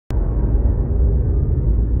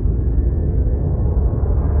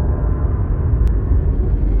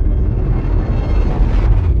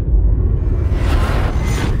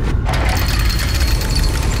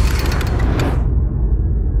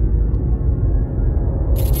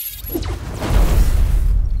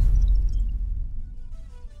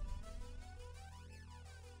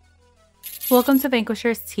Welcome to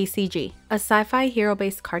Vanquishers TCG, a sci-fi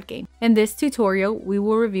hero-based card game. In this tutorial, we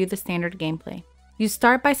will review the standard gameplay. You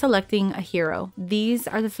start by selecting a hero. These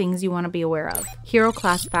are the things you want to be aware of. Hero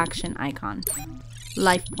class faction icon,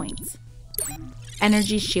 life points,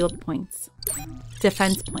 energy shield points,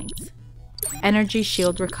 defense points, energy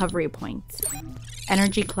shield recovery points,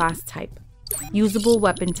 energy class type, usable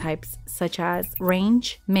weapon types such as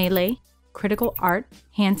range, melee, critical art,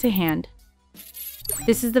 hand-to-hand.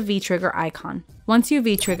 This is the V-Trigger icon. Once you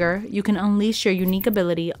V-Trigger, you can unleash your unique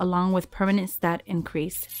ability along with permanent stat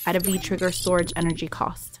increase at a V-Trigger storage energy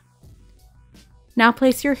cost. Now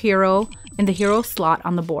place your hero in the hero slot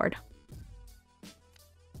on the board.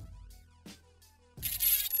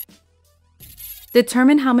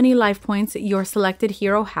 Determine how many life points your selected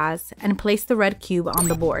hero has and place the red cube on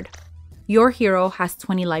the board. Your hero has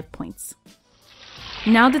 20 life points.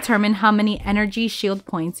 Now determine how many energy shield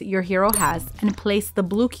points your hero has and place the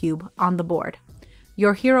blue cube on the board.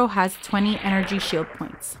 Your hero has 20 energy shield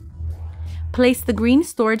points. Place the green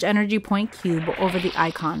storage energy point cube over the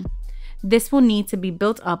icon. This will need to be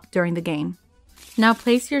built up during the game. Now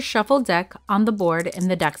place your shuffle deck on the board in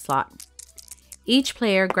the deck slot. Each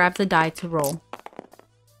player grabs a die to roll.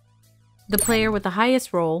 The player with the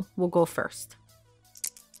highest roll will go first.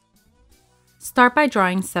 Start by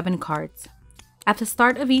drawing 7 cards. At the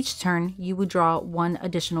start of each turn, you will draw 1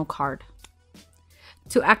 additional card.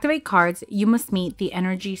 To activate cards, you must meet the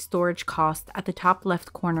energy storage cost at the top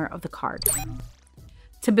left corner of the card.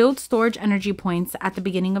 To build storage energy points at the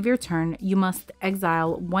beginning of your turn, you must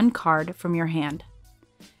exile 1 card from your hand.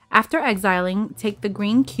 After exiling, take the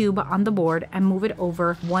green cube on the board and move it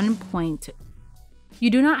over 1 point. You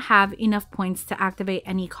do not have enough points to activate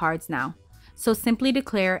any cards now, so simply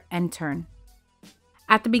declare end turn.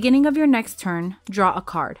 At the beginning of your next turn, draw a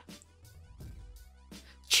card.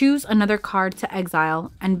 Choose another card to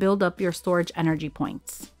exile and build up your storage energy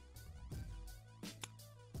points.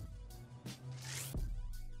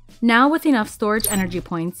 Now with enough storage energy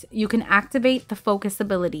points, you can activate the focus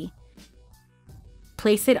ability.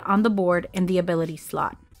 Place it on the board in the ability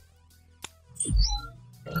slot.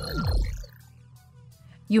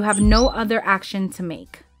 You have no other action to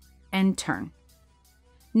make. End turn.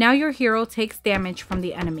 Now your hero takes damage from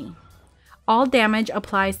the enemy. All damage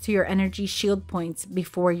applies to your energy shield points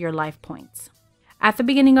before your life points. At the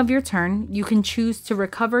beginning of your turn, you can choose to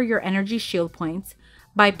recover your energy shield points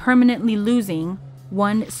by permanently losing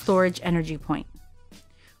 1 storage energy point.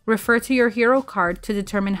 Refer to your hero card to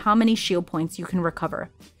determine how many shield points you can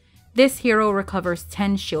recover. This hero recovers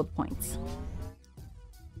 10 shield points.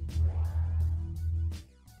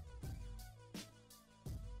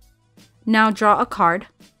 Now draw a card,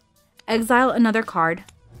 exile another card,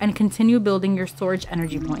 and continue building your storage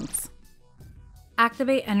energy points.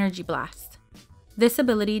 Activate Energy Blast. This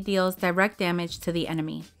ability deals direct damage to the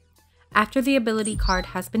enemy. After the ability card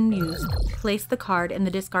has been used, place the card in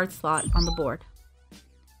the discard slot on the board.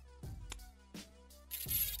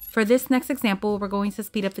 For this next example, we're going to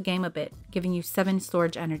speed up the game a bit, giving you 7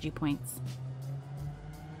 storage energy points.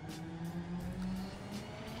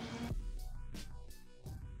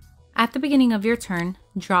 At the beginning of your turn,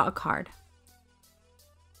 draw a card.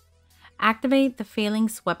 Activate the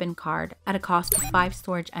Phalanx Weapon card at a cost of 5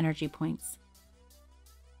 storage energy points.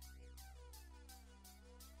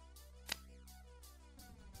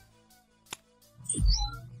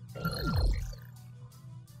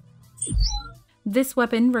 This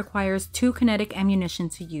weapon requires 2 kinetic ammunition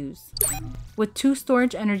to use. With 2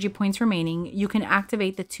 storage energy points remaining, you can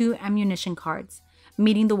activate the 2 ammunition cards,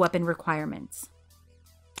 meeting the weapon requirements.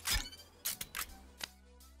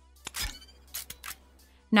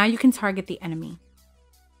 Now you can target the enemy.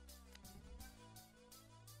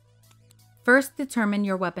 First, determine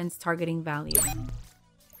your weapon's targeting value.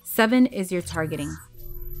 7 is your targeting.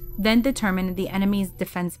 Then determine the enemy's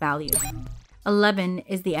defense value. 11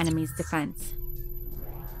 is the enemy's defense.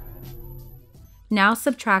 Now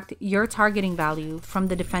subtract your targeting value from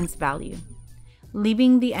the defense value,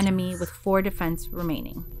 leaving the enemy with 4 defense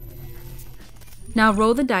remaining. Now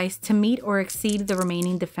roll the dice to meet or exceed the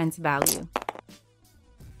remaining defense value.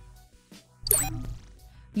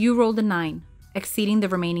 You rolled a 9, exceeding the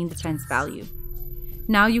remaining defense value.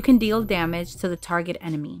 Now you can deal damage to the target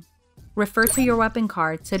enemy. Refer to your weapon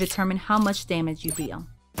card to determine how much damage you deal.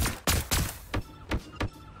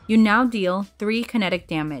 You now deal 3 kinetic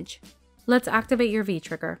damage. Let's activate your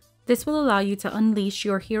V-Trigger. This will allow you to unleash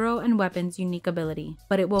your hero and weapon's unique ability,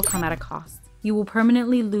 but it will come at a cost. You will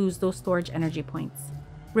permanently lose those storage energy points.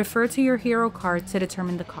 Refer to your hero card to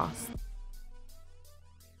determine the cost.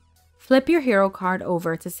 Flip your hero card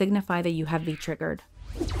over to signify that you have V-Triggered.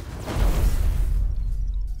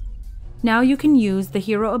 Now you can use the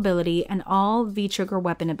hero ability and all V-trigger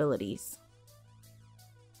weapon abilities.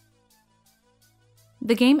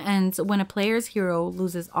 The game ends when a player's hero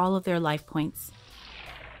loses all of their life points.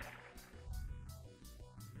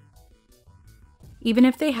 Even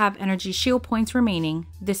if they have energy shield points remaining,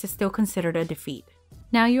 this is still considered a defeat.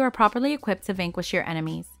 Now you are properly equipped to vanquish your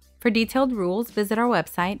enemies. For detailed rules, visit our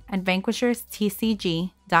website at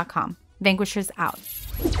vanquisherstcg.com. Vanquishers out.